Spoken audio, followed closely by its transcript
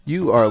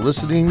You are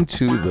listening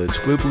to the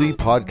Twibbly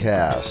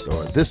Podcast,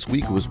 or This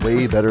Week Was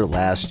Way Better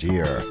Last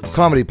Year.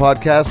 Comedy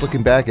podcast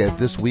looking back at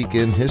this week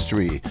in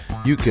history.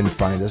 You can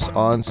find us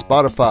on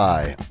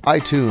Spotify,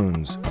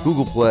 iTunes,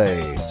 Google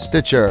Play,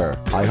 Stitcher,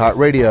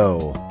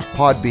 iHeartRadio,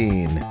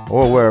 Podbean,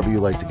 or wherever you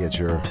like to get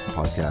your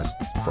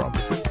podcasts from.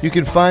 You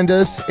can find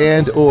us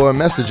and or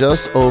message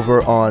us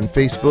over on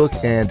Facebook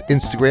and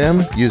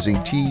Instagram using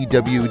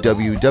TWWWBLY.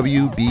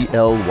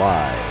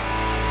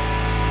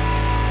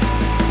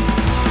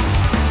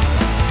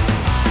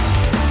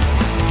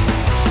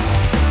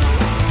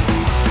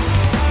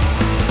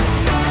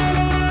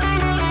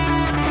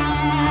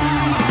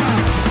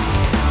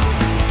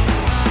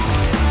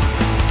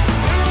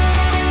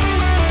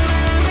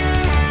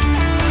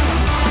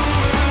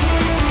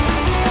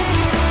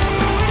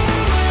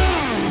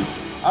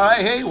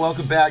 Hey,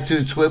 welcome back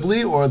to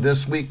Twibbly, or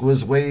This Week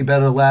Was Way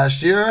Better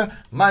Last Year.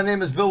 My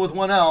name is Bill with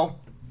one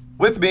L.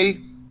 With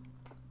me,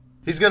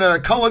 he's going to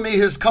color me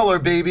his color,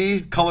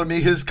 baby. Color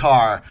me his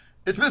car.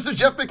 It's Mr.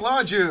 Jeff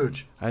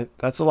McLarge.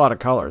 That's a lot of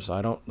colors.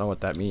 I don't know what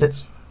that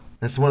means.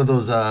 It's one of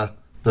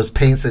those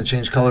paints that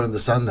change color in the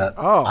sun that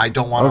I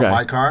don't want on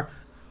my car.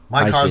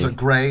 My cars are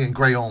gray and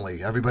gray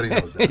only. Everybody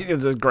knows that.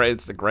 It's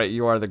the gray.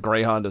 You are the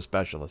gray Honda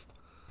specialist.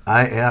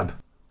 I am.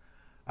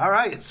 All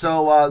right,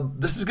 so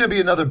this is going to be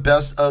another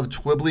Best of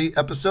Twibbly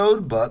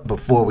episode, but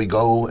before we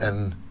go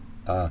and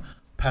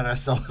pat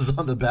ourselves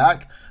on the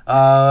back,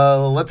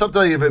 let's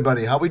update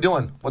everybody. How we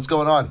doing? What's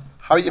going on?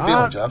 How are you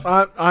feeling, Jeff?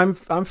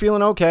 I'm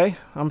feeling okay.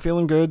 I'm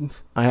feeling good.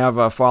 I have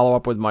a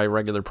follow-up with my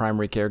regular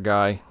primary care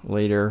guy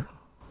later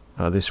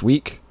this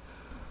week,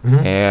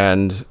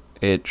 and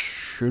it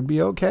should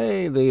be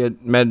okay. The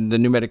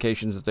new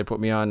medications that they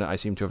put me on, I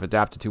seem to have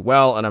adapted to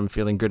well, and I'm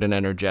feeling good and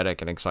energetic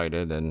and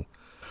excited and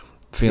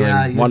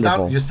feeling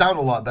wonderful. You sound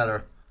a lot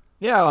better.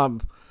 Yeah,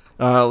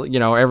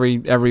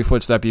 every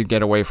footstep you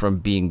get away from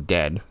being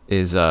dead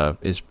is I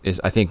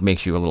think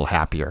makes you a little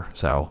happier.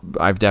 So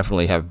I've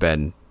definitely have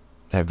been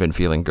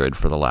feeling good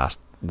for the last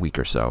week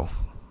or so.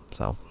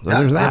 So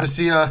there's that.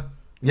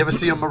 You ever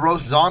see a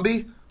morose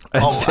zombie?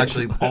 Oh,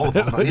 actually, all of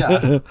them. But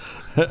yeah.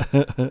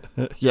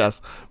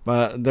 Yes,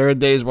 but there are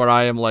days where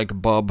I am like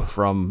Bub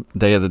from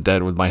Day of the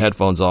Dead with my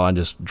headphones on,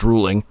 just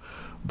drooling.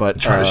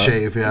 But trying to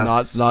shave,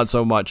 not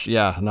so much.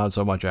 Yeah, not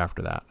so much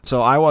after that.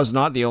 So I was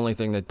not the only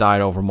thing that died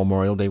over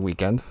Memorial Day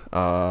weekend.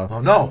 Oh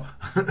no!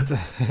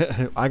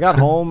 I got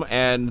home,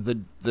 and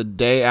the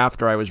day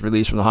after I was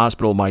released from the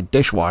hospital, my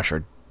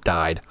dishwasher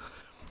died.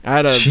 I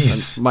had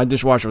my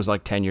dishwasher was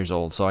like 10 years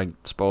old, so I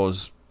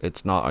suppose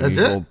it's not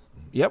unusual. That's it?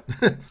 Yep.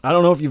 I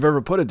don't know if you've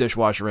ever put a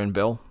dishwasher in,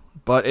 Bill,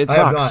 but it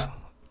sucks,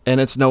 and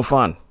it's no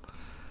fun.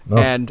 No.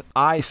 And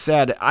I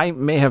said I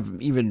may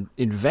have even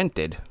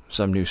invented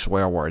some new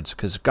swear words,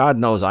 because God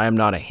knows I am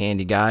not a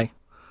handy guy.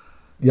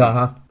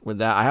 Yeah. With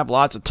that, I have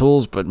lots of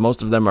tools, but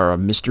most of them are a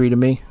mystery to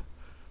me.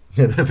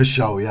 Yeah, they have a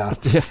show, yeah.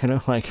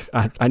 Like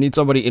I need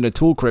somebody in a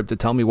tool crib to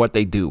tell me what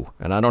they do,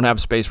 and I don't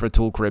have space for a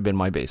tool crib in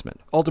my basement.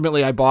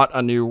 Ultimately, I bought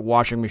a new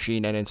washing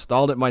machine and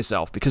installed it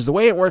myself, because the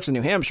way it works in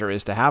New Hampshire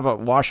is to have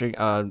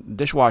a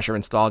dishwasher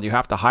installed, you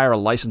have to hire a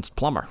licensed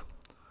plumber,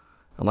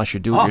 unless you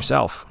do it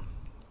yourself.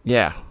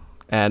 Yeah.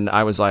 And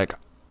I was like,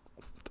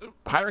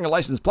 hiring a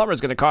licensed plumber is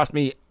going to cost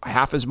me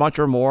half as much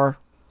or more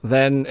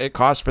than it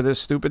costs for this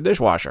stupid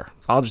dishwasher.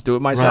 I'll just do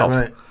it myself.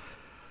 Right.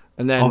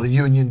 And then all the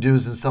union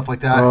dues and stuff like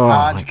that.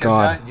 Oh, did you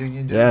catch that?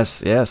 Union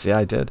dues? Yes,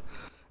 I did.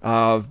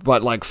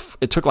 But like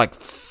it took like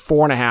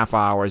 4.5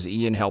 hours.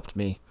 Ian helped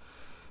me,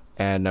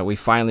 and we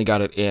finally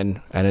got it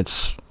in. And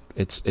it's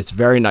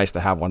very nice to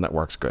have one that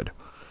works good.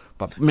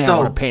 But man,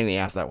 what a pain in the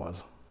ass that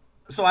was.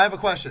 So I have a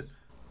question.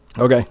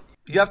 Okay.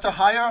 You have to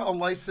hire a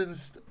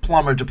licensed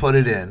plumber to put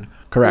it in.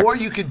 Correct. Or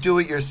you could do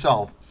it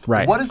yourself.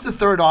 Right. What is the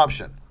third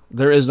option?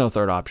 There is no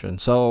third option.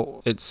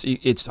 So it's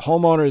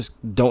homeowners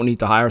don't need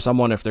to hire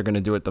someone if they're going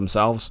to do it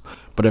themselves.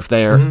 But if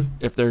they're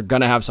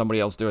going to have somebody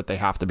else do it, they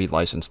have to be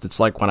licensed.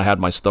 It's like when I had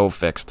my stove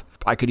fixed.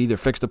 I could either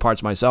fix the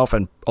parts myself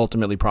and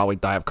ultimately probably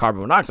die of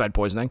carbon monoxide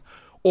poisoning,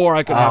 or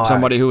I could have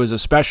somebody who is a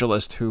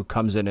specialist who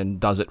comes in and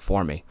does it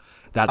for me.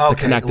 That's to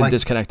connect and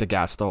disconnect a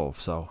gas stove.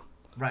 So.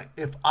 Right.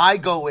 If I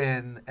go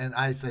in and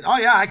I say, oh,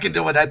 yeah, I can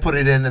do it, I put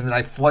it in, and then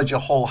I flood your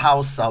whole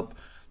house up,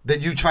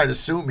 then you try to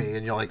sue me,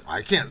 and you're like,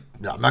 I'm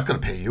not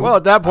going to pay you. Well,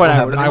 at that point,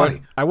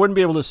 I wouldn't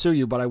be able to sue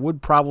you, but I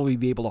would probably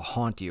be able to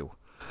haunt you.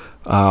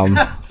 And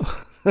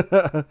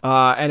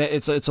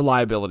it's a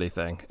liability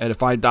thing. And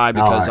if I die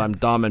because I'm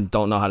dumb and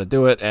don't know how to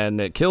do it,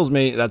 and it kills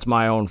me, that's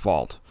my own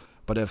fault.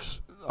 But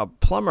if a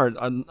plumber,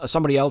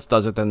 somebody else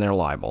does it, then they're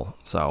liable.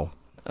 So,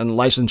 and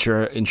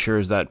licensure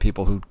ensures that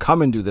people who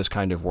come and do this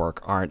kind of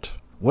work aren't.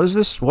 What is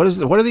this? What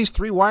do these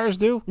 3 wires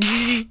do?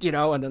 And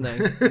then they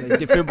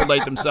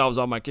defibrillate themselves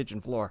on my kitchen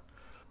floor.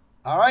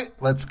 All right,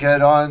 let's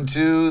get on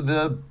to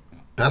the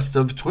Best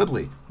of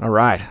Twibbly. All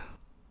right.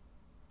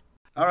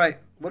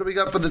 What do we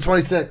got for the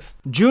 26th?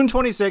 June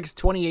 26,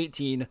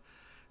 2018,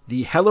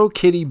 the Hello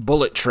Kitty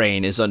bullet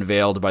train is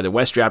unveiled by the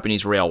West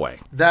Japanese Railway.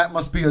 That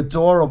must be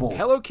adorable.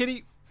 Hello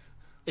Kitty,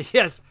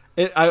 yes.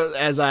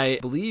 As I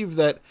believe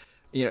that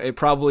It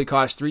probably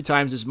costs 3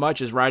 times as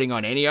much as riding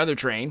on any other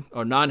train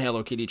or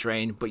non-Hello Kitty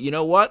train. But you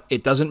know what?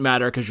 It doesn't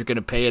matter because you're going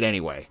to pay it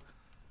anyway.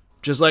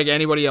 Just like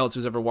anybody else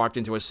who's ever walked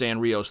into a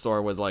Sanrio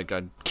store with like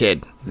a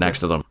kid next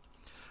to them.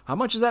 How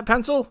much is that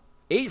pencil?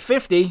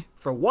 $8.50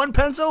 for one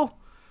pencil?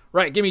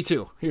 Right, give me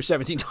 2. Here's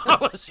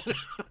 $17.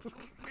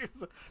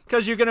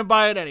 Because you're going to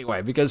buy it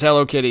anyway. Because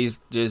Hello Kitty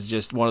is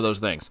just one of those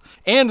things.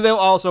 And they'll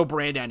also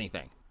brand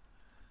anything.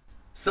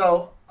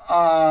 So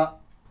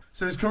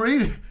it's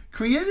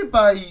created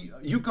by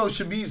Yuko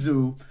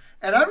Shimizu.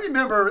 And I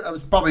remember, it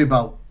was probably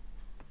about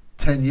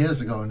 10 years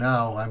ago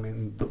now. I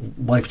mean,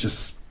 life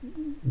just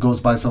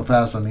goes by so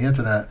fast on the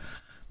internet.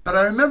 But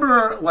I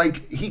remember,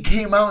 like, he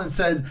came out and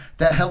said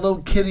that Hello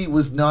Kitty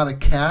was not a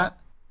cat.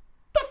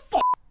 The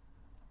fuck?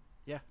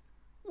 Yeah.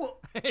 Well,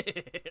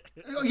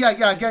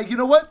 yeah. You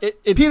know what?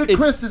 Peter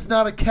Criss is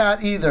not a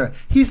cat either.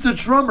 He's the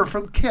drummer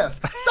from Kiss.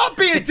 Stop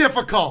being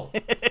difficult.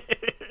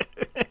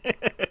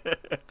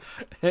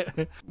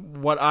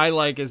 What I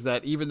like is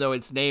that even though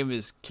its name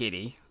is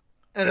Kitty,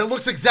 and it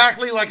looks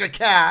exactly like a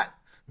cat.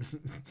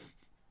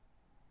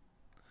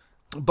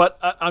 But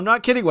I'm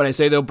not kidding when I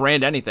say they'll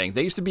brand anything.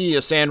 There used to be a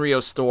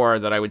Sanrio store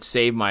that I would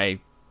save my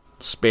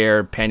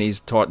spare pennies,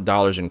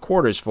 dollars, and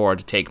quarters for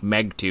to take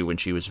Meg to when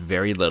she was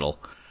very little.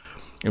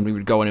 And we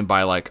would go in and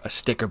buy like a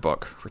sticker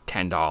book for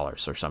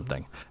 $10 or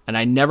something. And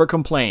I never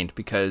complained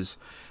because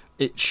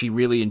she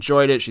really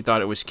enjoyed it. She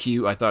thought it was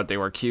cute. I thought they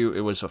were cute.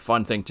 It was a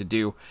fun thing to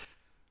do.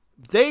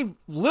 They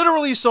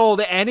literally sold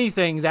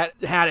anything that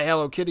had a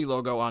Hello Kitty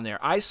logo on there.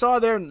 I saw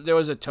there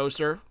was a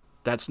toaster.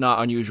 That's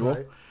not unusual.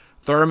 Right.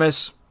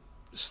 Thermos.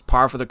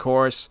 Par for the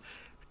course.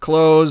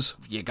 Clothes,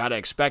 you gotta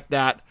expect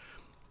that.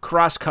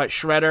 Crosscut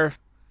shredder.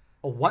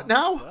 A what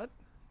now? What?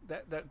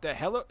 The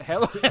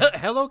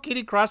Hello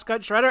Kitty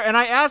crosscut shredder. And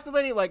I asked the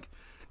lady, like,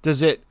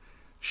 does it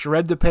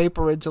shred the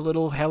paper into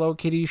little Hello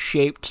Kitty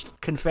shaped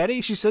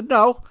confetti? She said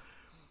no.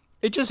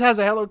 It just has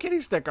a Hello Kitty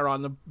sticker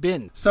on the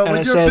bin. So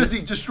when you're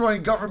busy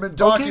destroying government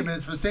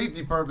documents for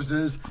safety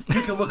purposes,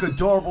 you can look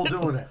adorable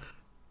doing it.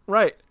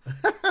 Right.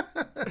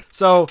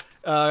 So,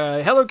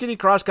 Hello Kitty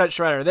crosscut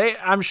shredder.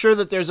 I'm sure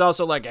that there's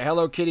also like a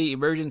Hello Kitty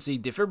emergency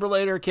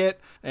defibrillator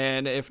kit,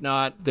 and if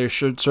not, there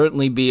should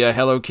certainly be a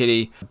Hello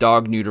Kitty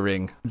dog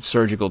neutering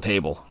surgical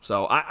table.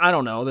 So I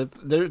don't know, that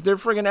they're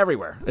friggin'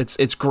 everywhere.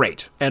 It's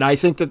great, and I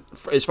think that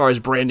as far as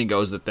branding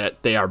goes,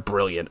 that they are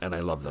brilliant, and I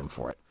love them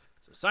for it.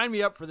 So sign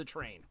me up for the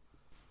train.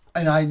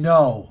 And I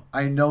know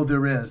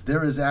there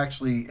is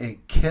actually a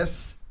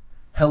Kiss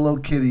Hello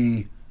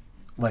Kitty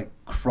like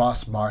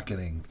cross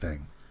marketing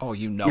thing. Oh,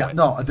 you know it.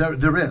 No,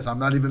 there is. I'm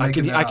not even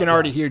making that up. I can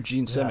already hear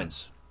Gene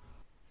Simmons.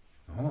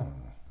 Yeah. Oh.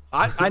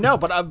 I know,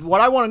 but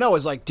what I want to know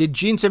is, like, did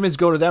Gene Simmons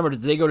go to them or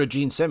did they go to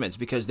Gene Simmons?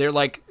 Because they're,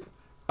 like,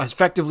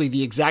 effectively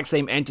the exact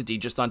same entity,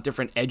 just on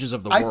different edges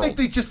of the world. I think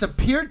they just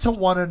appeared to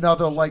one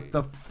another like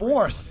the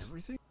Force.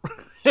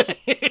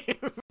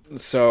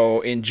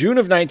 So, in June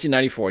of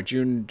 1994,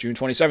 June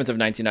 27th of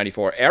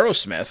 1994,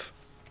 Aerosmith,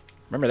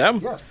 remember them?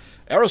 Yes.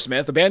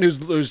 Aerosmith, a band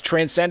who's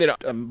transcended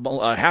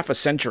half a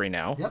century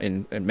now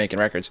in making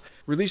records,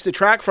 released a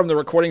track from the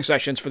recording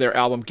sessions for their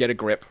album Get a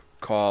Grip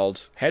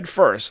called Head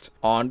First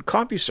on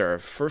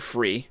CompuServe for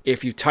free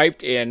if you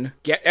typed in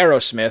Get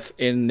Aerosmith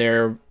in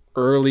their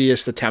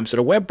earliest attempts at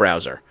a web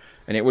browser.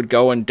 And it would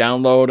go and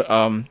download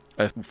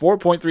a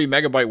 4.3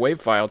 megabyte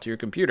WAV file to your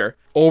computer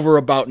over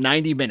about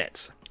 90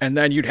 minutes. And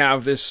then you'd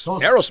have this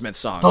Aerosmith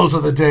song. Those are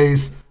the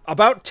days.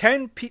 About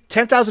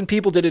 10,000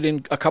 people did it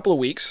in a couple of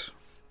weeks,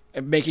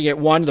 making it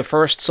the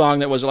first song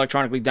that was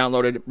electronically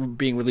downloaded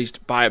being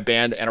released by a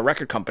band and a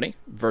record company,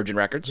 Virgin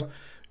Records. Yep.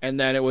 And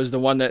then it was the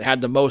one that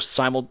had the most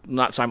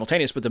not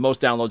simultaneous, but the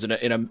most downloads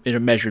in a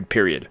measured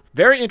period.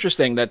 Very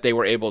interesting that they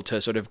were able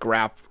to sort of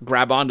grab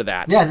onto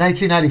that. Yeah,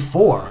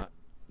 1994.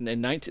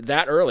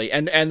 That early.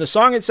 And the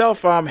song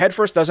itself, Head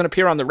First, doesn't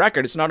appear on the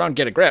record. It's not on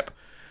Get a Grip.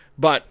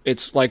 But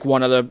it's like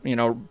one of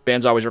the,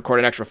 bands always record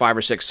an extra 5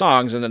 or 6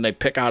 songs, and then they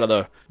pick out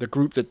of the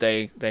group that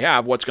they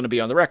have what's going to be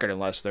on the record,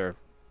 unless they're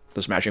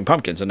the Smashing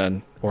Pumpkins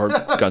or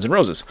Guns N'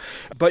 Roses.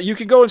 But you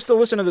can go and still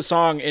listen to the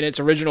song in its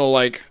original,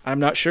 I'm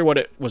not sure what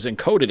it was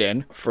encoded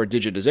in for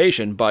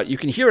digitization, but you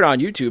can hear it on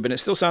YouTube, and it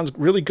still sounds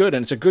really good,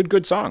 and it's a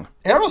good song.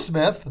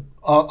 Aerosmith,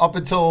 up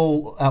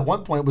until at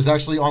one point, was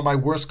actually on my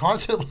worst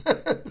concert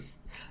list.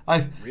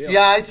 Really?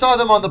 Yeah, I saw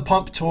them on the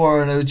Pump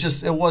tour, and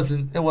it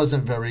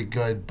wasn't very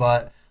good,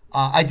 but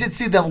I did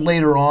see them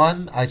later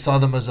on. I saw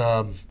them as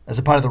a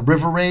part of the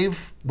River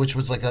Rave, which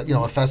was like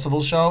a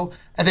festival show,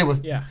 and they were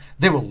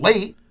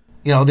late.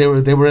 They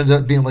were ended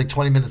up being like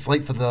 20 minutes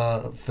late for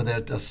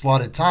their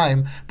slotted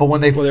time. But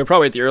when they were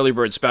probably at the early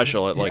bird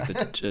special at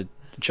the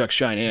Chuck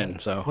Shine Inn.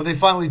 So when they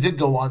finally did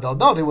go on, though,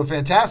 no, they were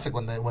fantastic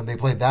when they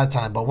played that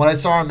time. But when I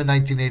saw them in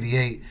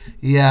 1988,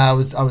 I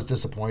was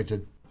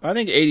disappointed. I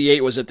think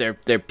 88 was at their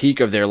peak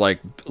of their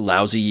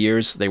lousy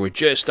years. They were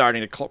just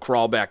starting to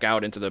crawl back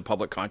out into the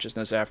public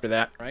consciousness after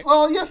that, right?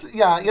 Well, yes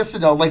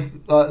and no.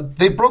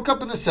 They broke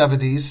up in the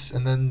 70s,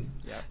 and then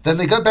Then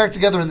they got back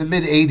together in the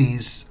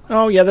mid-'80s.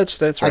 Oh, yeah,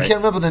 that's right. I can't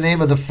remember the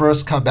name of the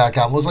first comeback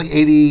album. It was like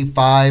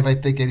 85, I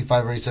think,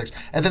 85 or 86.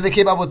 And then they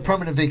came out with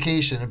Permanent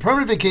Vacation. And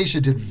Permanent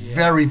Vacation did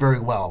very, very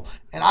well.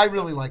 And I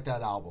really like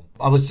that album.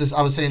 I was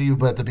saying to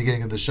you at the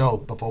beginning of the show,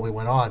 before we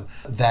went on,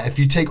 that if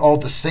you take all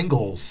the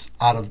singles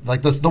out of,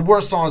 like, the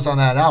worst songs on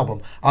that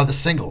album are the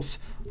singles.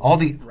 All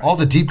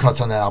the deep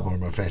cuts on that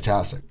album are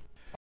fantastic.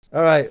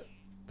 All right,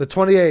 the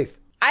 28th.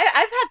 I've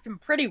had some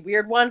pretty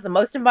weird ones, and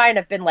most of mine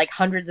have been like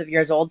hundreds of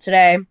years old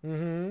today.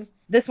 Mm-hmm.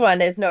 This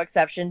one is no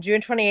exception.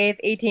 June 28th,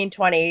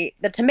 1820.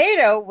 The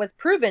tomato was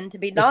proven to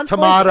be non-poisonous.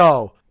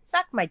 Tomato.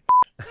 Suck my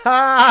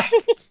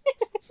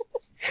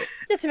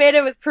The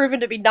tomato was proven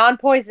to be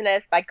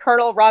non-poisonous by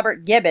Colonel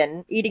Robert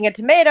Gibbon eating a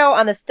tomato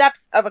on the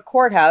steps of a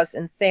courthouse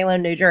in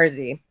Salem, New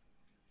Jersey.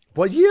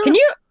 What year?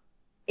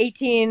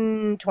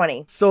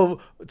 1820. So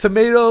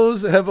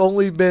tomatoes have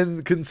only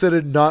been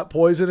considered not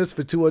poisonous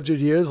for 200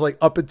 years. Like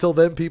up until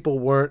then, people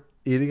weren't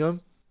eating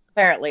them.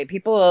 Apparently,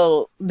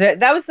 people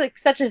that was like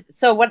such a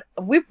what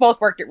we both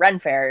worked at Ren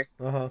fairs.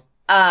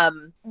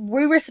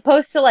 We were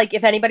supposed to, like,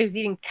 if anybody was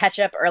eating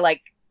ketchup or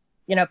like,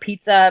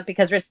 pizza,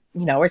 because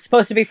we're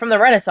supposed to be from the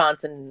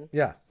Renaissance and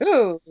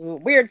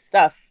weird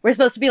stuff. We're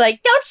supposed to be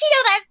like, don't you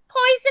know that's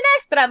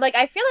poisonous? But I'm like,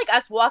 I feel like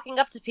us walking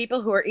up to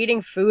people who are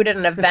eating food at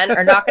an event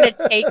are not going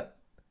to take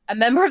a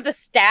member of the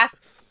staff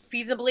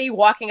feasibly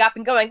walking up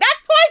and going,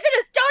 that's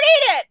poisonous, don't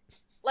eat it.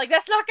 Like,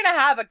 that's not going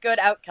to have a good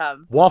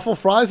outcome. Waffle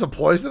fries are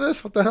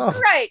poisonous? What the hell?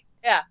 Right,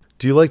 yeah.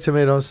 Do you like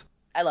tomatoes?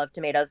 I love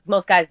tomatoes.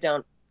 Most guys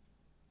don't.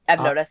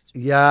 I've noticed.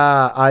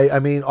 Yeah, I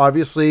mean,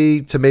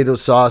 obviously, tomato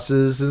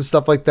sauces and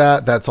stuff like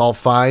that, that's all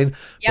fine.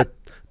 Yep.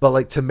 But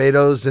like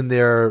tomatoes in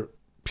their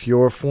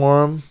pure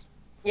form?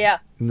 Yeah.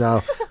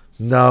 No.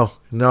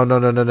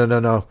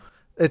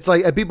 It's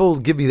like, people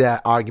give me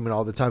that argument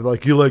all the time.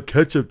 Like, you like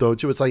ketchup,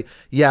 don't you? It's like,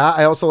 yeah,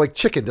 I also like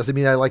chicken. Doesn't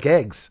mean I like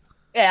eggs.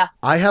 Yeah.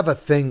 I have a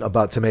thing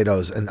about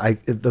tomatoes, and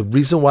the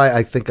reason why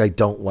I think I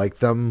don't like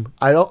them,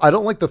 I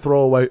don't like the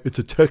throwaway, it's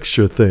a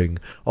texture thing,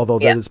 although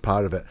that is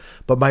part of it.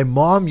 But my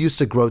mom used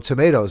to grow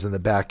tomatoes in the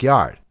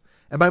backyard.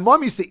 And my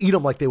mom used to eat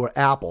them like they were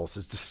apples.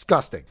 It's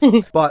disgusting.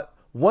 But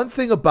one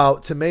thing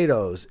about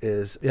tomatoes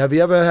is, have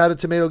you ever had a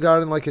tomato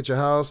garden like at your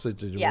house?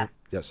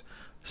 Yes. Yes.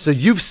 So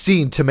you've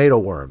seen tomato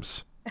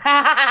worms.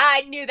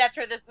 I knew that's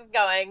where this was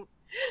going.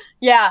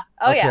 Yeah.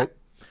 Oh, okay. Yeah.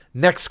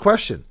 Next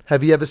question.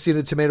 Have you ever seen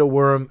a tomato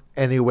worm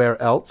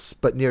anywhere else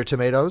but near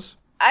tomatoes?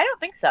 I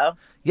don't think so.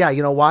 Yeah,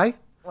 you know why?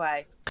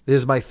 Why?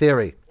 Here's my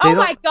theory. Oh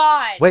my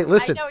God. Wait,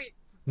 listen.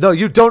 No,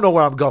 you don't know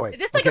where I'm going. Is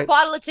this like a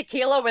bottle of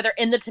tequila where they're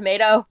in the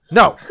tomato?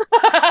 No.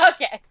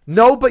 Okay.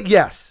 No, but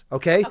yes.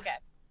 Okay? Okay.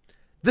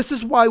 This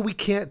is why we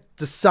can't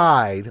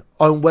decide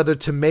on whether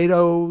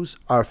tomatoes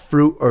are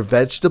fruit or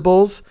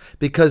vegetables,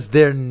 because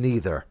they're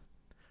neither.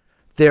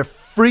 They're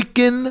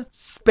freaking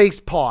space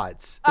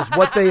pods is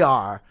what they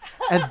are.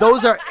 And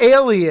those are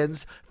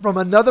aliens from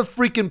another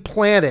freaking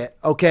planet,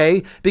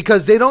 okay?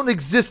 Because they don't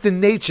exist in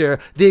nature.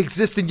 They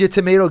exist in your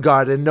tomato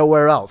garden,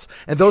 nowhere else.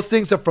 And those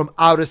things are from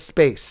outer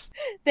space.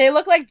 They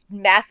look like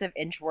massive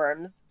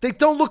inchworms. They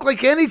don't look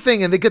like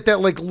anything. And they get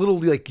that like little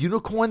like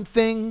unicorn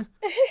thing.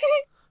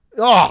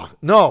 Oh,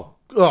 no.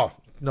 Oh,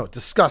 no.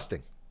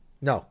 Disgusting.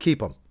 No, keep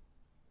them.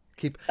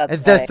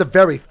 That's the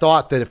very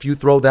thought that if you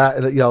throw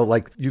that,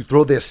 like you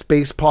throw their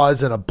space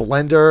pods in a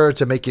blender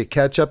to make your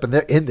ketchup, and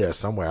they're in there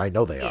somewhere. I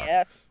know they are.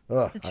 Yeah.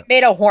 It's a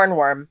tomato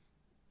hornworm,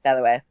 by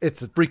the way.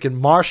 It's a freaking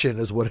Martian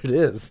is what it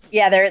is.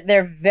 Yeah,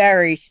 they're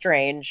very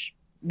strange.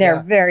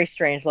 They're very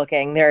strange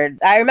looking.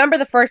 I remember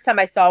the first time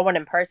I saw one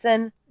in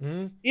person.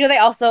 Mm-hmm. They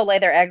also lay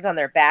their eggs on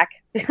their back.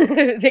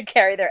 They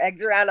carry their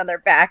eggs around on their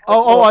back. I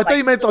thought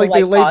you meant like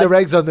they laid their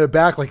eggs on their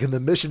back, like in the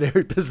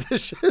missionary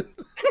position. No!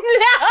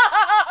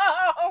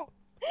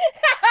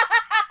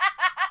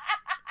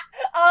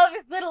 All of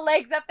his little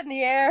legs up in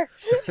the air.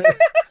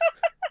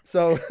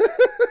 So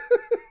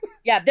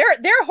yeah,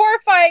 they're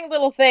horrifying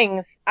little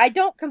things. I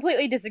don't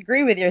completely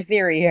disagree with your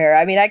theory here.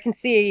 I mean, I can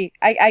see,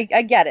 I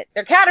get it.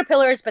 They're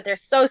caterpillars, but they're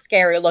so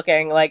scary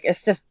looking. Like,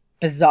 it's just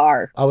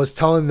bizarre. I was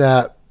telling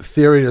that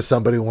theory to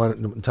somebody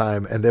one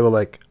time, and they were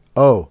like,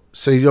 oh,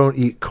 so you don't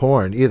eat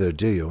corn either,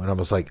 do you? And I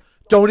was like,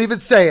 don't even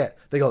say it.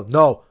 They go,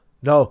 no,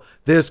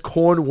 there's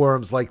corn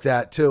worms like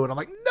that too. And I'm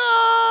like, no!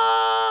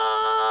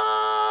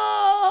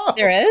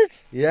 There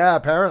is? Yeah,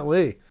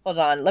 apparently. Hold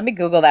on, let me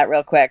Google that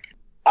real quick.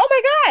 Oh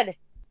my God!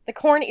 The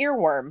corn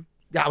earworm.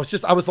 Yeah, I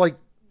was like...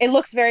 It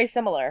looks very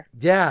similar.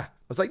 Yeah. I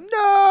was like,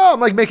 no! I'm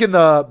like making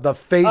the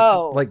face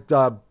like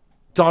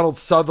Donald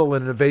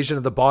Sutherland in Invasion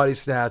of the Body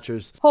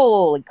Snatchers.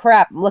 Holy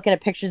crap, I'm looking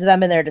at pictures of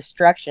them in their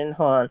destruction.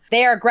 Hold on.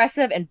 They are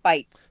aggressive and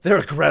bite. They're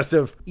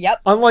aggressive.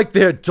 Yep. Unlike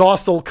their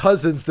docile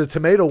cousins, the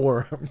tomato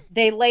worm.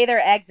 They lay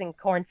their eggs in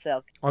corn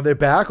silk. On their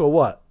back or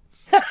what?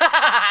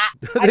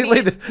 They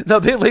lay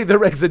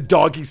their eggs in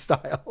doggy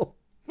style.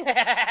 We're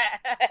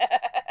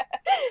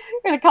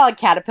going to call it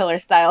caterpillar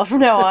style from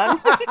now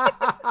on.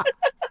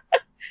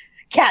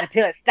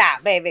 Caterpillar style,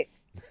 baby.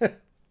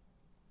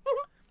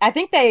 I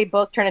think they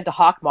both turn into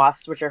hawk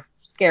moths, which are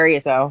scary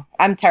as hell.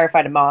 I'm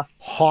terrified of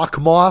moths. Hawk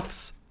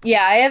moths?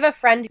 Yeah, I have a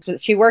friend.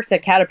 She works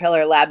at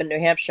Caterpillar Lab in New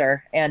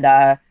Hampshire, and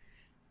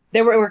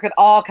they work with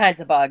all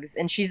kinds of bugs.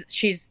 And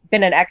she's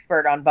been an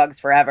expert on bugs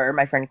forever.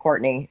 My friend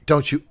Courtney.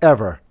 Don't you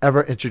ever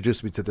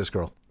introduce me to this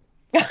girl.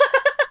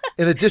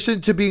 In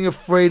addition to being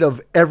afraid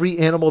of every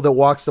animal that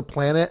walks the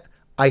planet,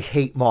 I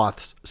hate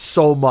moths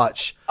so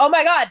much. Oh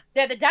my God,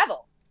 they're the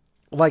devil.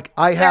 Like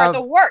they're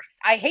the worst.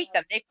 I hate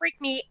them. They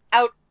freak me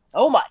out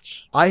so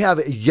much. I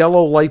have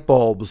yellow light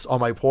bulbs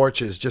on my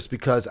porches just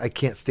because I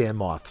can't stand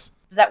moths.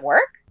 Does that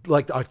work?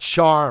 Like a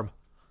charm.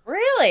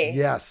 Really?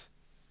 Yes.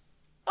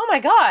 Oh my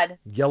God.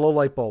 Yellow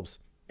light bulbs.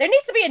 There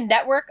needs to be a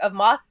network of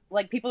moths,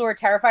 like people who are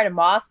terrified of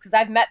moths, because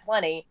I've met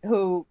plenty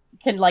who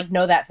can like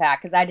know that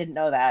fact, because I didn't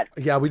know that.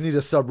 Yeah, we need a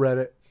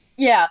subreddit.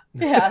 Yeah.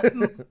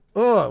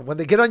 Oh, when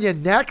they get on your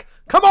neck,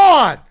 come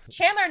on!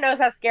 Chandler knows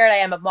how scared I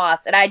am of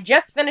moths, and I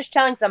just finished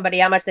telling somebody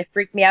how much they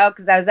freaked me out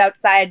because I was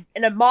outside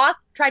and a moth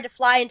tried to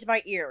fly into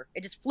my ear.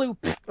 It just flew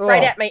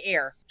right at my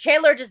ear.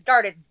 Chandler just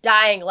started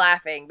dying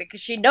laughing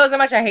because she knows how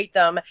much I hate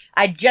them.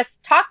 I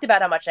just talked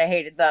about how much I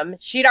hated them.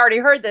 She'd already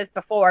heard this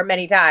before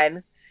many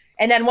times,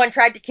 and then one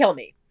tried to kill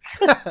me.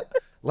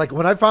 Like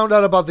when I found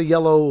out about the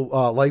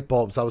yellow light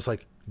bulbs, I was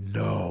like,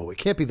 no, it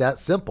can't be that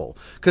simple.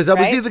 Because I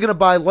was either going to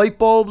buy light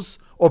bulbs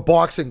or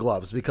boxing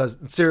gloves because,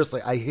 seriously,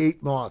 I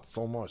hate moths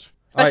so much.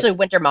 Especially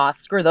winter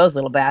moths. Screw those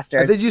little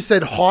bastards. And then you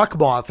said hawk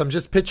moth. I'm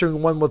just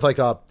picturing one with like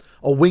a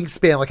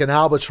wingspan, like an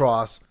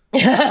albatross.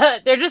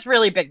 They're just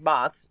really big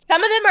moths.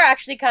 Some of them are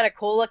actually kind of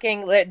cool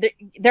looking.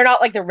 They're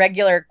not like the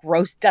regular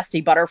gross,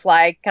 dusty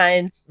butterfly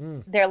kinds.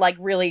 They're like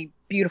really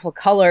beautiful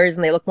colors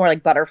and they look more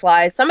like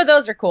butterflies. Some of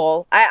those are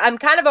cool. I'm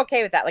kind of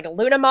okay with that. Like a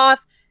Luna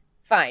moth,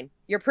 fine.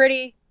 You're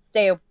pretty.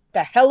 Stay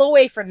the hell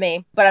away from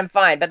me, but I'm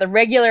fine. But the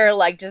regular,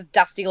 like, just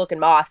dusty looking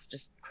moths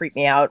just creep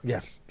me out. Yeah,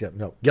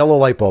 no. Yellow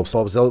light bulbs.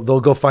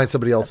 They'll go find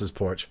somebody else's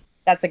porch.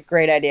 That's a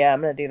great idea. I'm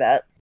going to do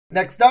that.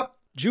 Next up.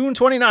 June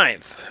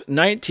 29th,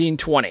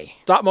 1920.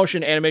 Stop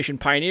motion animation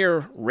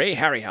pioneer Ray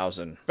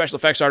Harryhausen, special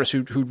effects artist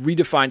who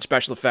redefined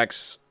special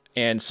effects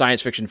and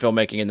science fiction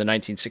filmmaking in the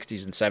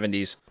 1960s and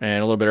 70s, and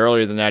a little bit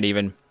earlier than that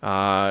even,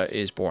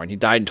 is born. He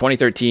died in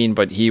 2013,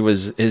 but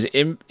his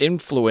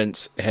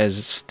influence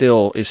is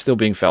still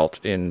being felt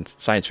in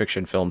science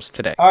fiction films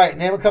today. All right,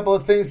 name a couple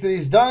of things that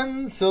he's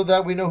done so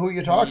that we know who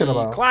you're talking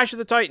about. Clash of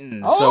the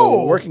Titans. Oh!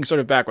 So working sort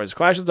of backwards.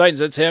 Clash of the Titans,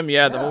 that's him.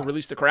 Yeah, the whole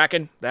Release the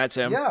Kraken, that's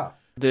him. Yeah.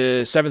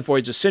 The Seventh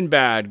Voyage of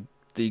Sinbad,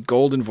 the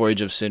Golden Voyage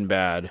of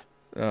Sinbad,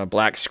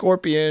 Black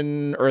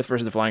Scorpion, Earth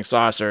versus the Flying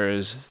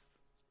Saucers.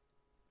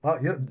 Oh,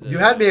 you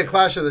had me at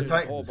Clash of the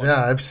Titans.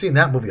 Yeah, I've seen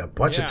that movie a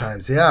bunch of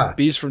times. Yeah.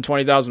 Beast from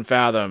 20,000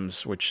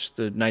 Fathoms, which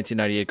the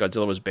 1998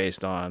 Godzilla was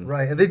based on.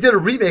 Right, and they did a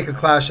remake of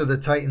Clash of the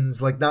Titans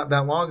like not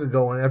that long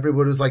ago, and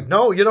everybody was like,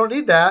 "No, you don't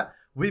need that.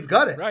 We've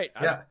got it." Right.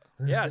 Yeah.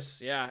 Yes.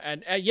 Yeah.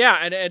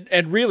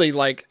 And really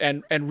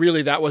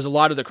really that was a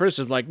lot of the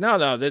criticism. Like, no,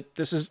 that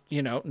this is,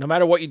 no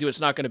matter what you do, it's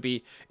not going to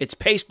be. It's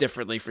paced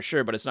differently for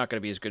sure, but it's not going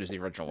to be as good as the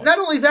original one. Not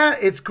only that,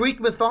 it's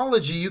Greek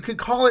mythology. You could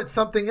call it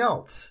something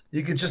else.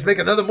 You could just make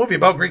another movie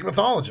about Greek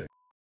mythology.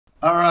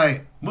 All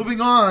right,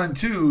 moving on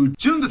to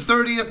June the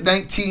 30th,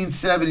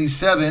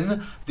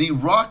 1977, the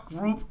rock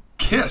group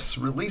Kiss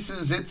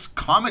releases its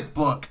comic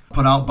book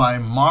put out by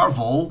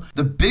Marvel.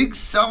 The big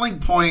selling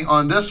point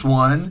on this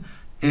one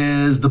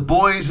is the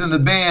boys in the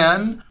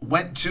band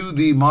went to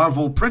the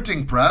Marvel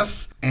printing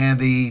press and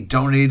they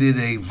donated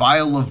a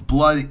vial of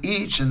blood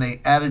each and they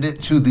added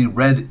it to the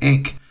red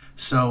ink.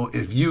 So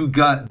if you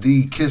got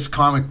the Kiss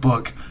comic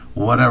book,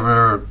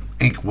 whatever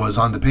ink was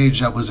on the page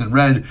that was in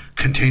red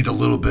contained a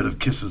little bit of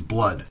Kiss's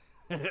blood.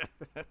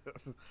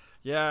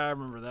 Yeah, I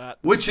remember that.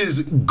 Which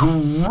is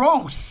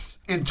gross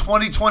in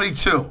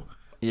 2022.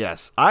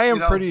 Yes, I am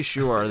pretty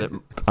sure that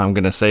I'm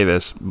going to say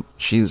this.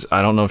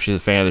 I don't know if she's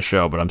a fan of the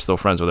show, but I'm still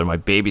friends with her. My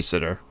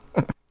babysitter.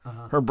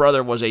 Her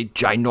brother was a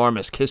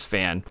ginormous Kiss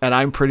fan, and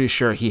I'm pretty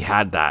sure he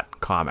had that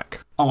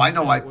comic. Oh, I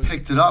know. I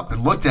picked it up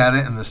and looked at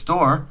it in the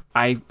store.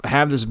 I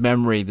have this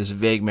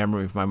vague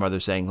memory of my mother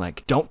saying,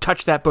 like, don't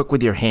touch that book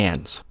with your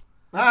hands.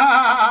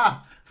 Yeah,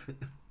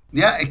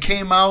 it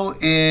came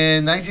out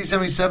in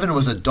 1977. It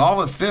was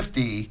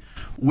 $1.50,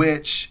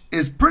 which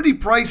is pretty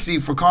pricey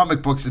for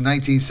comic books in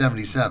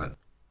 1977.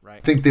 Right. I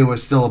think they were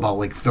still about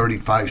like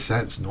 35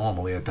 cents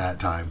normally at that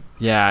time.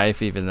 Yeah,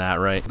 if even that,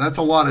 right. That's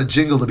a lot of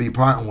jingle to be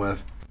parting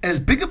with. As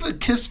big of a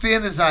Kiss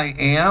fan as I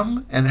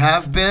am and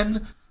have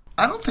been,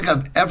 I don't think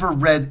I've ever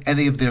read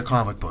any of their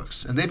comic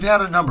books. And they've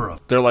had a number of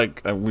them. They're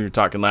like, we were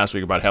talking last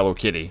week about Hello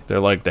Kitty. They're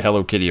like the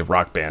Hello Kitty of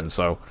rock bands.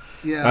 So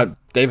yeah,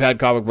 they've had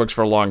comic books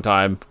for a long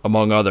time,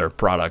 among other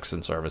products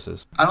and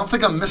services. I don't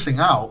think I'm missing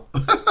out.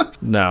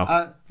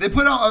 No. They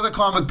put out other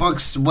comic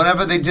books.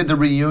 Whenever they did the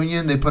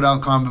reunion, they put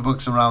out comic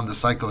books around the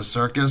Psycho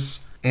Circus.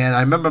 And I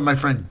remember my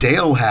friend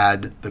Dale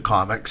had the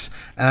comics.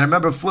 And I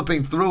remember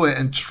flipping through it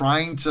and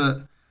trying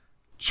to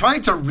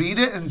read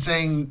it and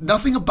saying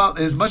nothing about,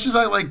 as much as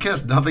I like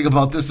Kiss, nothing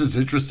about this is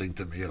interesting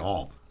to me at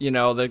all.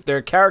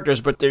 They're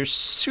characters, but they're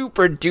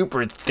super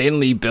duper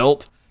thinly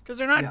built. Because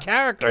they're not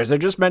characters. They're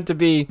just meant to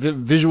be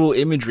visual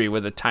imagery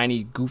with a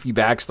tiny, goofy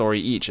backstory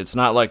each. It's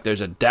not like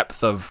there's a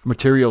depth of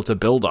material to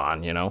build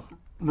on, you know?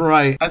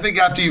 Right. I think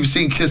after you've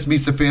seen Kiss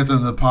Meets the Phantom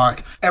in the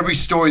Park, every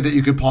story that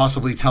you could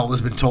possibly tell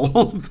has been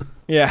told.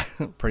 Yeah,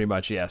 pretty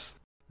much, yes.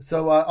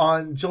 So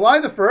on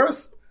July the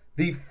 1st,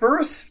 the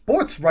first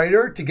sports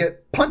writer to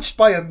get punched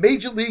by a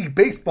Major League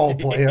Baseball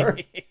player.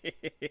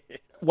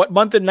 What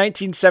month in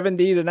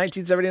 1970 to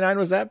 1979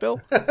 was that, Bill?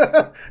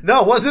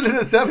 No, it wasn't in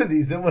the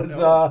 70s. It was,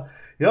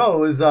 it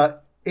was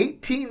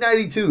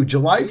 1892,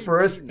 July 1st,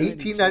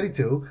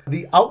 1892.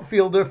 The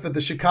outfielder for the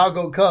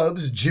Chicago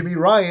Cubs, Jimmy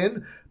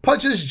Ryan,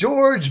 punches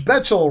George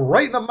Betchel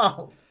right in the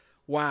mouth.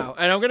 Wow.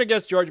 And I'm going to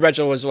guess George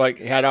Betchel was like,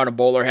 he had on a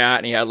bowler hat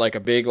and he had like a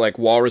big like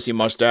walrusy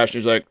mustache.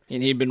 And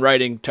he'd been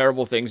writing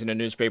terrible things in the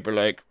newspaper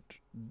like,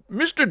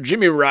 Mr.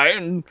 Jimmy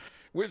Ryan,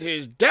 with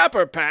his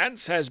dapper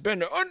pants, has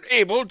been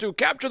unable to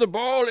capture the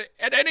ball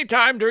at any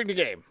time during the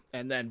game.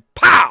 And then,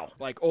 pow!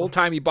 Like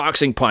old-timey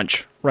boxing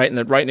punch right in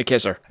the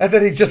kisser. And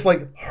then he just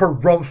like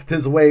harumphed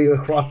his way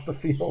across the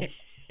field.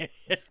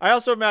 I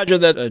also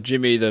imagine that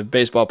Jimmy, the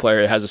baseball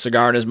player, has a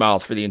cigar in his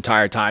mouth for the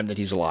entire time that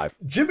he's alive.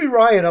 Jimmy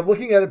Ryan, I'm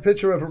looking at a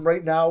picture of him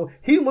right now.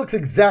 He looks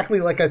exactly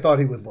like I thought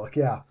he would look,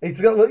 yeah.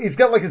 He's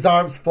got like his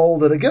arms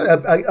folded. Again,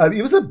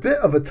 he was a bit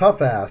of a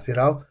tough ass, you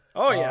know?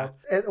 Oh, yeah.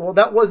 Well,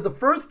 that was the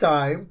first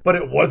time, but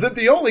it wasn't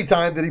the only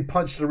time that he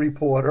punched a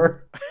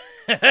reporter.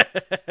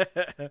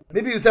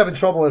 Maybe he was having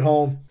trouble at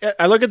home.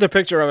 I look at the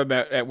picture of him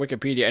at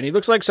Wikipedia, and he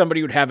looks like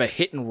somebody who'd have a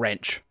hit and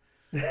wrench.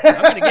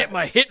 I'm going to get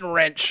my hit and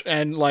wrench,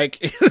 and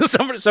like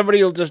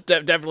somebody will just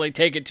definitely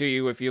take it to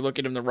you if you look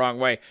at him the wrong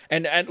way.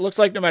 And it looks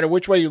like no matter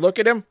which way you look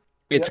at him,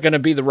 it's going to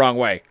be the wrong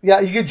way. Yeah,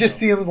 you could just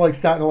see him like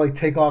starting to like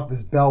take off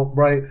his belt,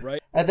 right?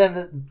 Right. And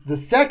then the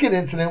second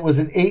incident was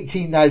in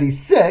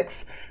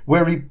 1896,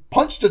 where he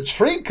punched a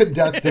train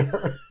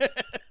conductor.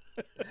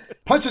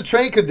 Punched a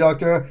train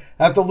conductor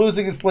after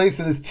losing his place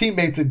and his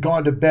teammates had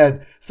gone to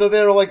bed. So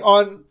they were like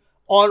on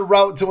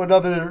route to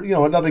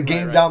another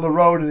game down the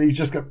road, and he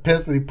just got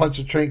pissed and he punched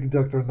a train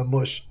conductor in the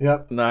mush.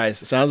 Yep. Nice.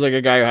 Sounds like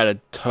a guy who had a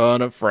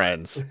ton of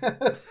friends.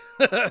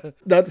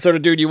 Not the sort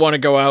of dude you want to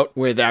go out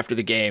with after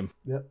the game.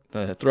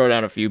 Yep. Throw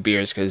down a few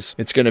beers because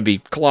it's going to be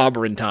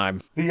clobbering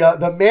time.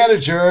 The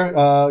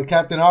manager,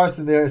 Captain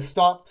Arson there,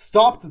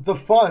 stopped the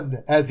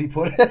fun, as he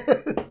put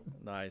it.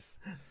 Nice.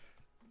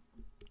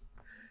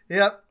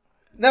 Yep.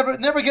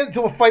 Never get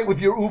into a fight with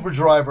your Uber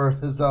driver,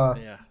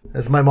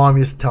 as my mom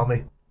used to tell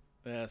me.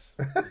 Yes,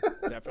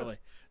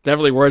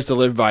 definitely words to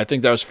live by. I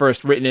think that was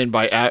first written in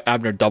by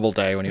Abner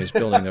Doubleday when he was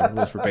building the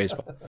rules for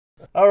baseball.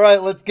 All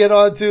right, let's get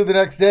on to the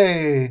next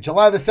day,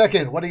 July the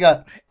 2nd. What do you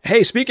got?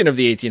 Hey, speaking of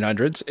the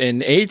 1800s, in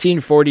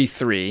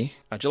 1843,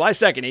 July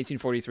 2nd,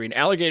 1843, an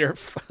alligator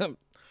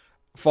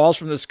falls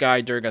from the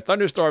sky during a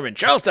thunderstorm in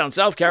Charlestown,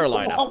 South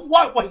Carolina. Oh,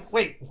 what?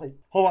 Wait.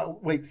 Hold on.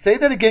 Wait, say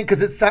that again, because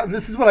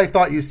this is what I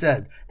thought you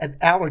said. An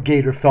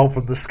alligator fell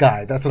from the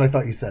sky. That's what I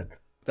thought you said.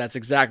 That's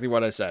exactly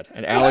what I said.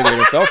 An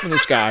alligator fell from the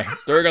sky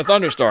during a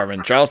thunderstorm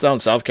in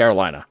Charlestown, South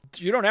Carolina.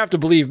 You don't have to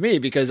believe me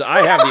because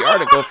I have the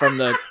article from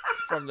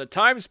the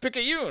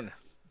Times-Picayune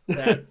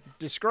that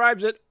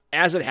describes it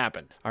as it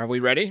happened. Are we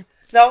ready?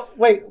 Now,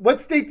 wait,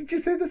 what state did you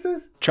say this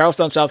is?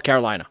 Charlestown, South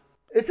Carolina.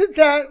 Isn't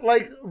that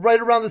like right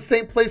around the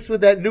same place where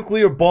that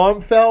nuclear bomb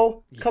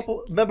fell?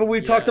 Remember we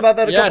talked about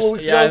that a couple of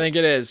weeks ago? Yeah, I think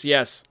it is.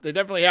 Yes. They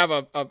definitely have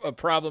a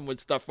problem with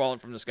stuff falling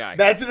from the sky.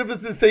 Imagine if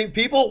it's the same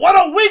people. What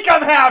a week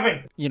I'm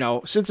having! You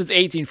know, since it's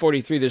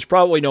 1843, there's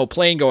probably no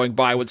plane going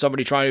by with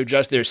somebody trying to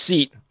adjust their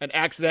seat and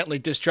accidentally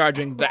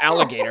discharging the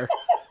alligator.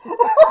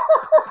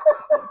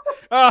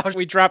 Oh,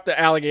 we dropped the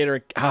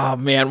alligator. Oh,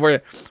 man,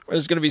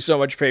 there's going to be so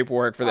much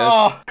paperwork for this.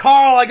 Oh,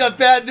 Carl, I got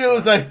bad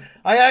news. I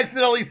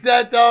accidentally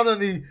sat down on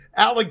the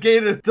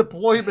alligator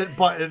deployment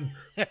button.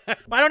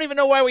 I don't even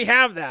know why we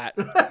have that.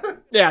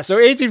 Yeah, so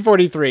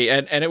 1843,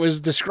 and it was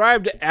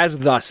described as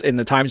thus in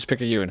the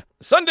Times-Picayune.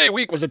 Sunday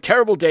week was a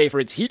terrible day for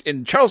its heat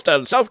in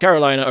Charlestown, South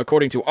Carolina,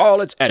 according to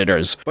all its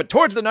editors. But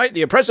towards the night,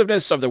 the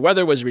oppressiveness of the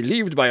weather was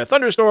relieved by a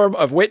thunderstorm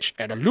of which,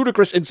 and a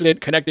ludicrous incident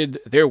connected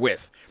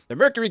therewith. The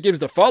Mercury gives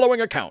the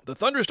following account. The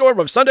thunderstorm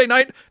of Sunday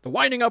night, the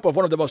winding up of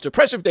one of the most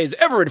oppressive days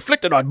ever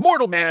inflicted on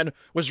mortal man,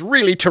 was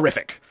really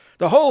terrific.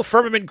 The whole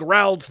firmament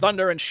growled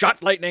thunder and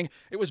shot lightning.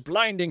 It was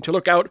blinding to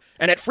look out,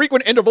 and at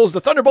frequent intervals the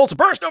thunderbolts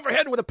burst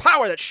overhead with a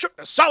power that shook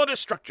the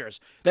solidest structures,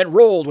 then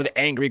rolled with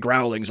angry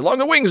growlings along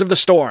the wings of the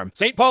storm.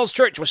 St. Paul's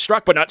Church was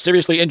struck but not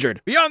seriously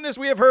injured. Beyond this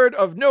we have heard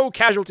of no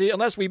casualty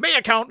unless we may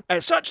account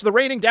as such the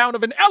raining down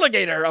of an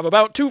alligator of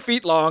about 2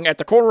 feet long at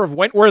the corner of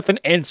Wentworth and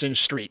Anson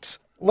Streets.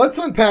 Let's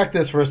unpack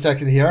this for a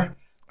second here.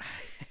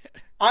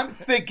 I'm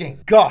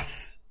thinking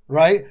Gus,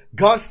 right?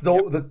 Gus,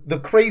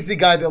 the crazy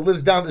guy that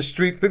lives down the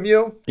street from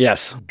you.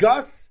 Yes.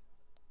 Gus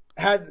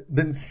had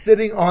been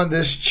sitting on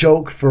this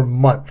joke for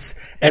months.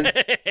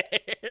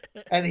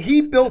 And he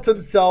built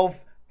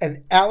himself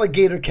an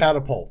alligator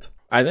catapult.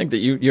 I think that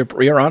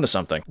you're onto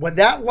something. When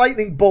that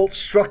lightning bolt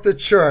struck the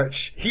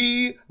church,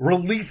 he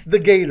released the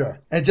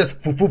gator and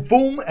just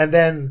boom, and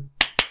then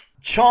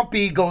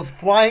Chompy goes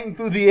flying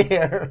through the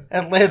air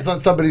and lands on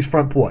somebody's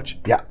front porch.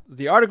 Yeah.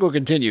 The article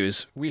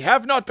continues, we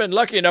have not been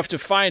lucky enough to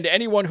find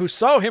anyone who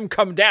saw him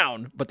come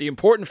down, but the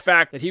important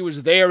fact that he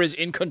was there is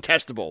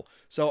incontestable.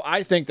 So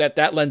I think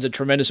that lends a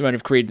tremendous amount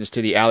of credence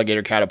to the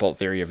alligator catapult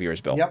theory of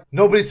yours, Bill. Yep.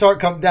 Nobody saw it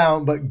come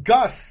down, but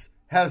Gus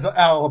has an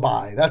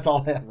alibi. That's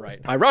all. Right.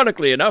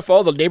 Ironically enough,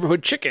 all the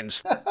neighborhood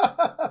chickens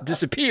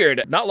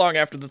disappeared not long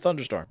after the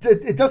thunderstorm.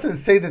 It doesn't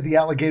say that the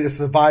alligator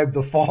survived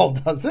the fall,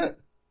 does it?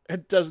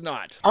 It does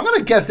not. I'm going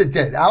to guess it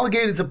did.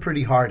 Alligators are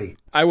pretty hardy.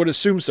 I would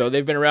assume so.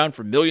 They've been around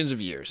for millions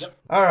of years. Yep.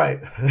 All right.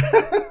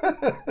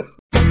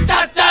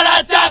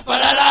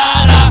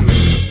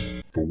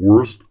 The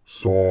worst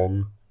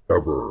song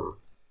ever.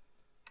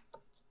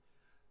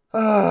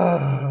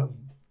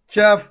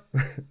 Jeff.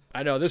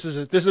 I know this is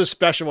a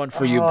special one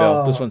for you,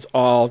 Bill. This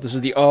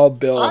is the all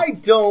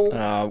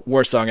Bill.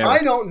 Worst song ever. I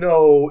don't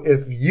know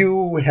if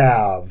you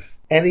have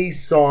any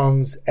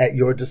songs at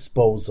your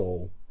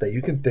disposal that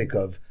you can think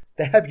of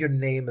that have your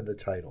name in the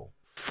title.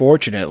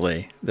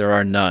 Fortunately, there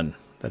are none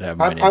that have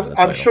my name in the title.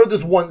 I'm sure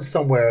there's one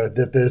somewhere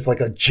that there's like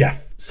a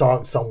Jeff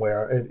song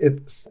somewhere.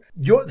 If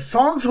your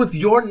songs with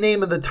your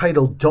name in the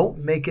title don't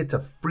make it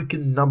to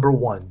freaking number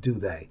one, do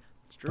they?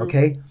 It's true.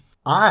 Okay.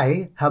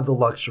 I have the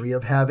luxury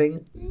of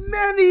having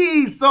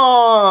many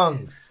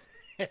songs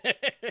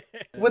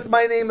with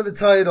my name in the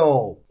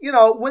title. You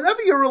know,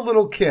 whenever you're a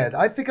little kid,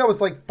 I think I was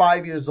like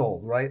 5 years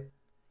old, right?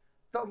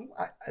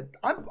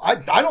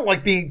 I don't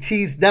like being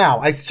teased now.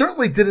 I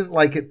certainly didn't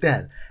like it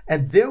then.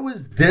 And there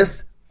was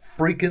this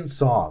freaking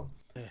song.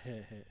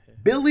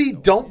 Billy,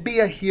 Don't Be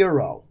a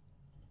Hero.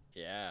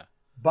 Yeah.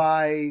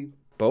 By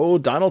Bo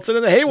Donaldson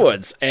and the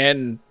Haywoods.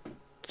 And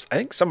I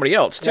think somebody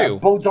else, too. Yeah,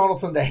 Bo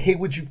Donaldson, the Hey,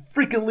 would you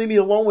freaking leave me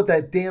alone with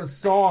that damn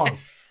song?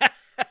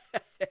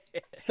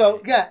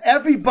 So, yeah,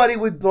 everybody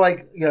would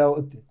like, you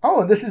know,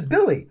 oh, and this is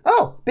Billy.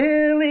 Oh,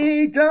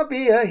 Billy, don't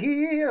be a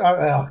hero.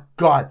 Oh,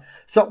 God.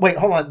 So, wait,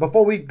 hold on.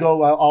 Before we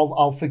go,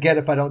 I'll forget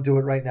if I don't do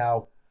it right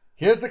now.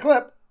 Here's the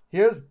clip.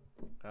 Here's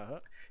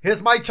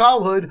my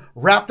childhood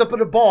wrapped up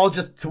in a ball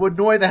just to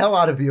annoy the hell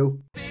out of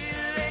you.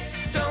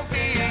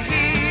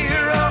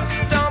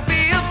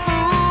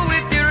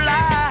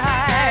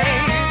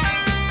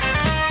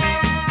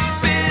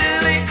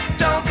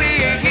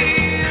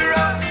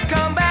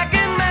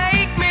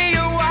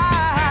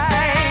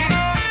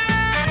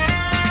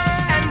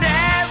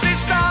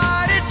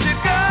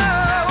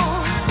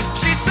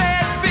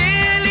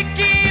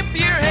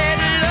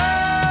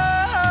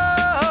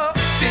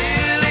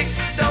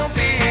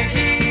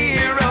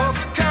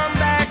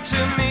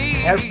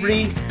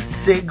 Every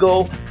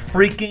single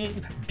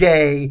freaking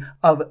day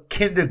of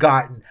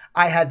kindergarten,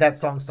 I had that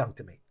song sung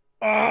to me.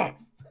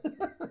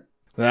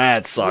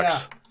 That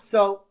sucks. Yeah.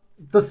 So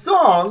the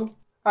song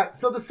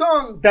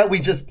that we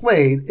just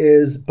played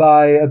is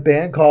by a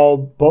band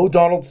called Bo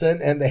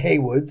Donaldson and the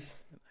Haywoods.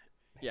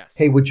 Yes.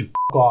 Hey, would you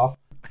f*** off?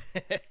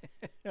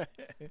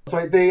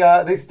 So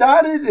they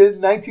started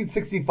in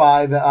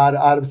 1965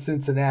 out of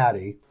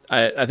Cincinnati.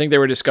 I think they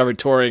were discovered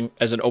touring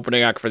as an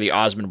opening act for the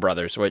Osmond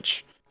Brothers,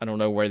 which I don't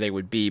know where they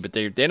would be, but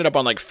they ended up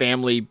on like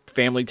Family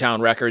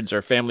Town Records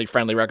or Family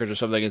Friendly Records or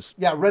something.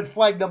 Yeah, Red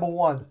Flag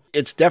 #1.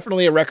 It's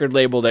definitely a record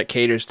label that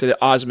caters to the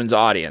Osmond's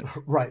audience.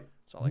 Right.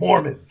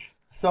 Mormons.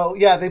 So,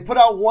 yeah, they put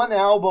out one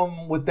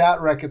album with that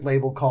record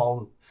label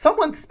called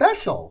Someone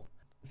Special.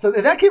 So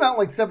that came out in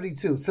like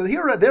 72. So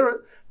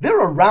they're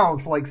around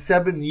for like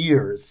 7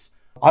 years.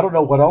 I don't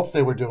know what else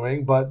they were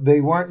doing, but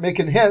they weren't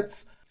making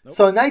hits. Nope.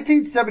 So in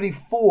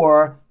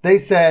 1974, they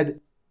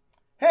said,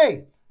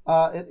 hey,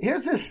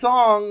 here's this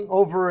song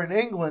over in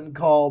England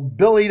called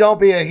Billy Don't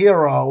Be a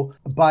Hero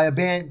by a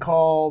band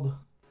called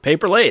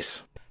Paper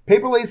Lace.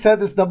 Paper Lace had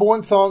this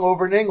 #1 song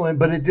over in England,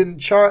 but it didn't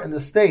chart in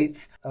the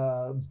States.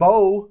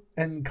 Bo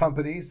and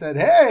company said,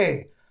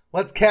 hey,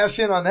 let's cash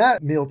in on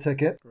that meal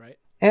ticket. Right.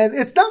 And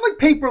it's not like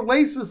Paper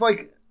Lace was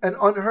like an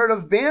unheard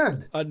of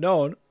band.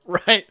 Unknown.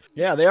 Right.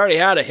 Yeah, they already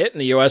had a hit in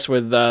the U.S.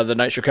 with The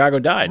Night Chicago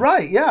Died.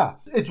 Right, yeah.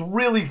 It's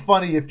really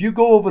funny. If you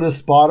go over to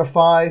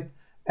Spotify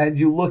and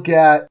you look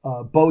at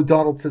Bo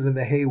Donaldson and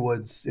the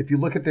Haywoods, if you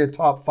look at their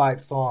top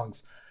 5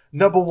 songs,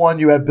 #1,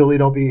 you have Billy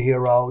Don't Be a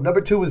Hero.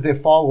 #2 is their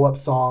follow-up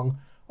song,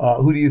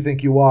 Who Do You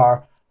Think You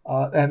Are?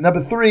 And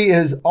 #3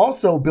 is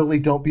also Billy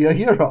Don't Be a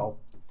Hero.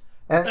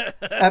 And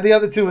the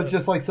other two are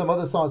just like some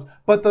other songs.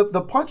 But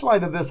the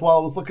punchline of this, while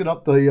I was looking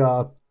up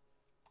the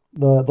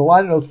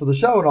liner notes for the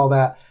show and all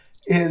that,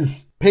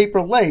 is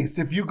Paper Lace.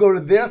 If you go to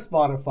their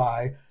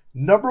Spotify,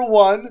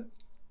 #1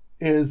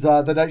 is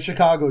The Night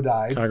Chicago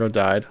Died. Chicago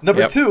Died.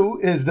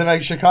 #2 is The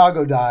Night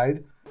Chicago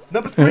Died.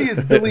 #3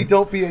 is Billy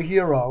Don't Be a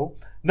Hero.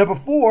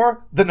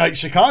 #4, The Night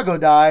Chicago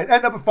Died.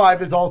 And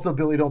 #5 is also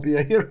Billy Don't Be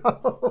a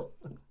Hero.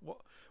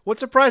 What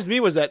surprised me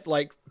was that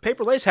like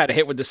Paper Lace had a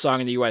hit with this song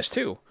in the U.S.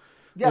 too.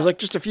 Yeah. It was like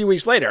just a few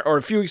weeks later, or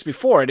a few weeks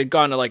before, it had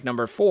gone to like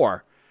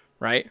 #4,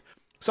 right?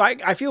 So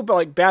I feel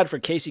like bad for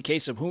Casey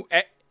Kasem, who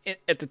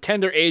at the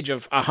tender age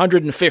of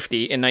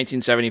 150 in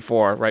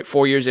 1974, right,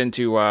 4 years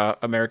into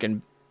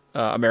American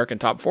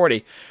Top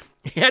 40,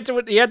 he had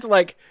to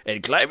like,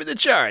 and climbing the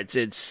charts.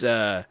 It's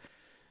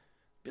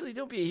Billy,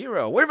 don't be a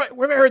hero. Where have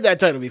I heard that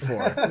title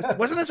before?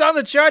 Wasn't this on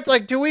the charts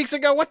like 2 weeks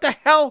ago? What the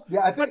hell?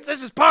 Yeah,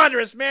 This is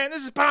ponderous, man.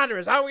 This is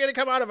ponderous. How are we going to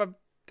come out of a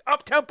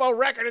up-tempo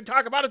record and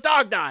talk about a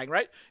dog dying,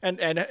 right? And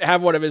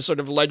have one of his sort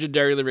of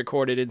legendarily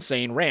recorded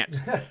insane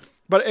rants.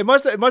 But it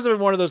must have been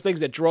one of those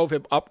things that drove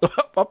him up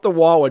the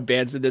wall when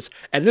bands did this.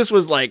 And this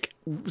was like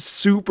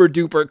super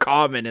duper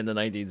common in the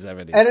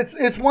 1970s. And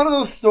it's one of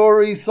those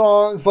story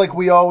songs like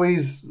we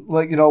always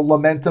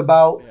lament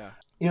about. Yeah.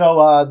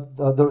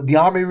 The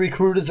army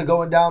recruiters are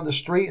going down the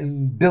street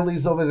and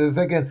Billy's over there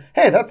thinking,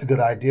 hey, that's a good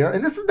idea.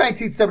 And this is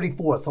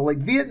 1974. So like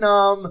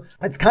Vietnam,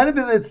 it's kind of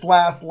in its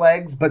last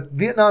legs, but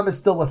Vietnam is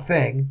still a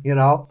thing,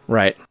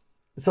 Right.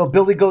 So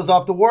Billy goes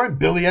off to war and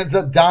Billy ends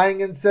up dying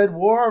in said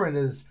war. And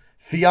his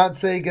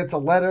fiance gets a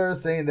letter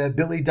saying that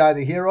Billy died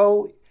a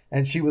hero.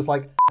 And she was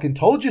like, fucking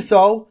told you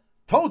so.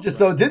 Told you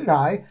so, didn't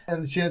I?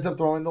 And she ends up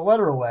throwing the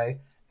letter away.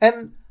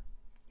 And,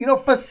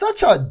 for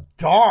such a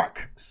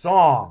dark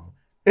song,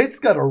 it's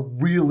got a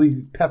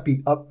really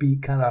peppy,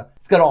 upbeat kind of.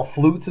 It's got all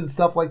flutes and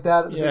stuff like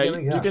that at the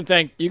beginning. Yeah,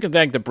 you can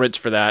thank the Brits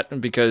for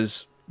that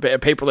because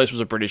Paperless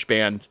was a British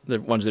band, the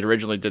ones that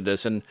originally did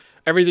this, and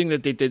everything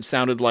that they did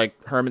sounded like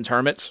Herman's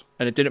Hermits,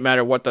 and it didn't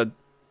matter what the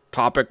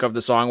topic of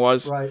the song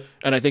was. Right.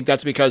 And I think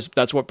that's because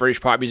that's what British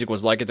pop music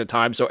was like at the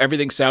time. So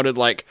everything sounded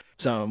like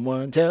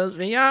someone tells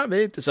me I'm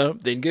into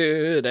something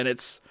good, and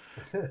it's.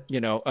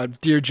 A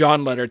Dear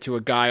John letter to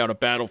a guy on a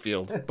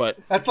battlefield. But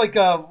that's like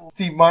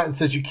Steve Martin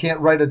says you can't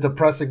write a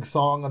depressing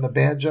song on the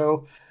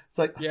banjo. It's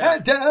like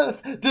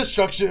death,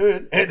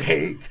 destruction, and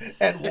hate,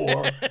 and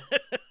war.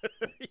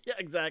 Yeah,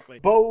 exactly.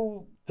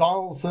 Bo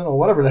Donaldson, or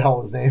whatever the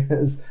hell his name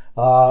is.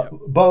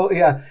 Bo,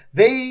 yeah.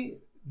 They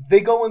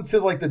go into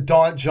like the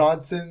Don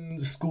Johnson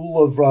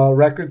school of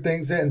record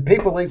things, and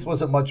Paper Lace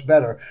wasn't much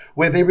better,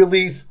 where they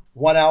release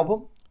one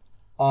album,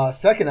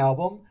 second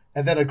album,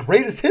 and then a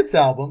greatest hits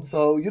album,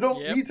 so you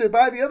don't need to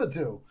buy the other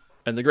two.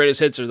 And the greatest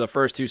hits are the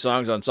first two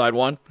songs on side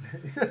one.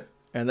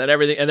 And then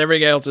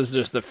everything else is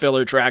just the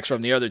filler tracks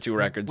from the other two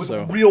records.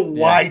 With real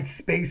wide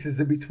spaces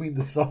in between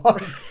the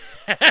songs.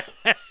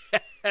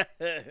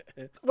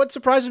 What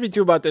surprises me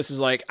too about this is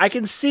like I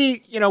can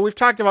see, we've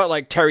talked about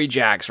like Terry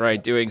Jacks,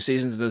 right, doing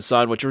Seasons in the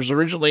Sun, which was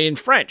originally in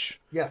French.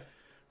 Yes.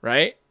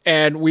 Right?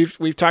 And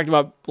we've talked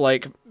about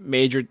like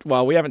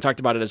we haven't talked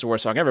about it as the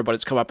worst song ever, but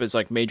it's come up as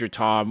like Major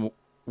Tom,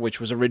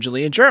 which was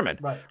originally in German,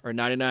 right. Or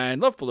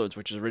 99 Love Balloons,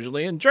 which is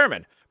originally in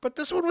German. But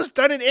this one was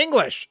done in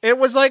English. It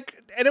was and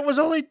it was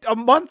only a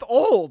month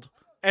old,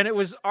 and it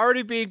was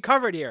already being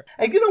covered here.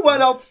 And you know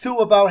what else, too,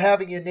 about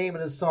having your name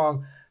in a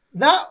song?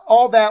 Not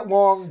all that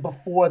long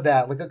before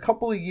that, like a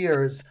couple of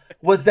years,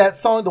 was that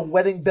song, The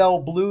Wedding Bell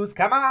Blues.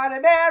 Come on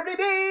and marry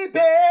me,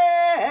 Bill.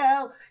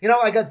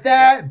 I got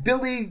that.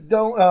 Billy,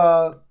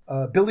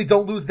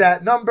 don't lose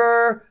that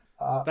number.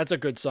 That's a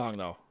good song,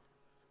 though.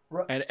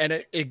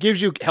 And it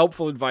gives you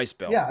helpful advice,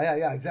 Bill.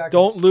 Yeah, exactly.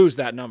 Don't lose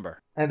that number.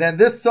 And then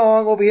this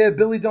song over here,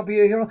 Billy, Don't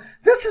Be a Hero.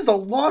 This is a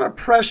lot of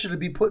pressure to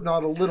be putting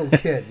on a little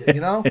kid,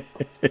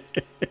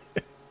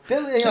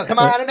 Billy, come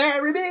on and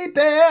marry me,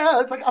 Bill.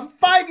 It's like, I'm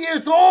 5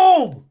 years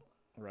old.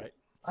 Right.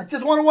 I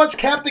just want to watch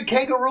Captain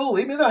Kangaroo.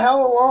 Leave me the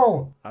hell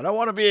alone. I don't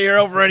want to be a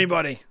hero for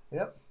anybody.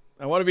 Yep.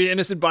 I want to be an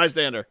innocent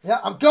bystander. Yeah,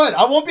 I'm good.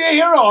 I won't be a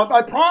hero.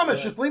 I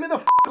promise. Just leave me the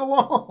f***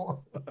 alone.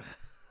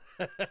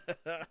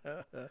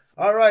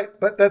 All right,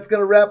 but that's going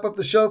to wrap up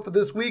the show for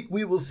this week.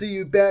 We will see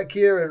you back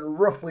here in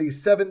roughly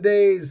 7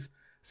 days.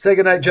 Say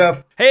goodnight,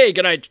 Jeff. Hey,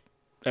 good night,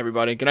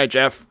 everybody. Good night,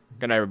 Jeff.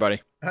 Good night,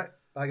 everybody. All right,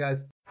 bye,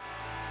 guys.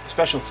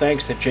 Special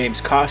thanks to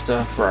James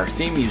Costa for our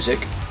theme music.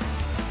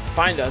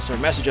 Find us or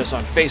message us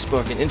on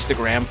Facebook and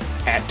Instagram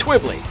at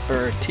Twibbly,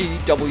 or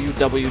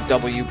TWWWBLY.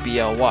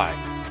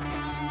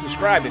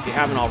 Subscribe if you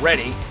haven't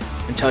already,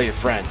 and tell your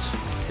friends.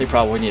 They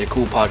probably need a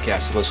cool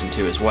podcast to listen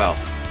to as well.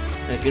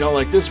 And if you don't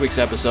like this week's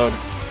episode,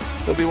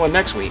 there'll be one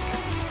next week,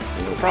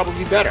 and it'll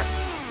probably be better.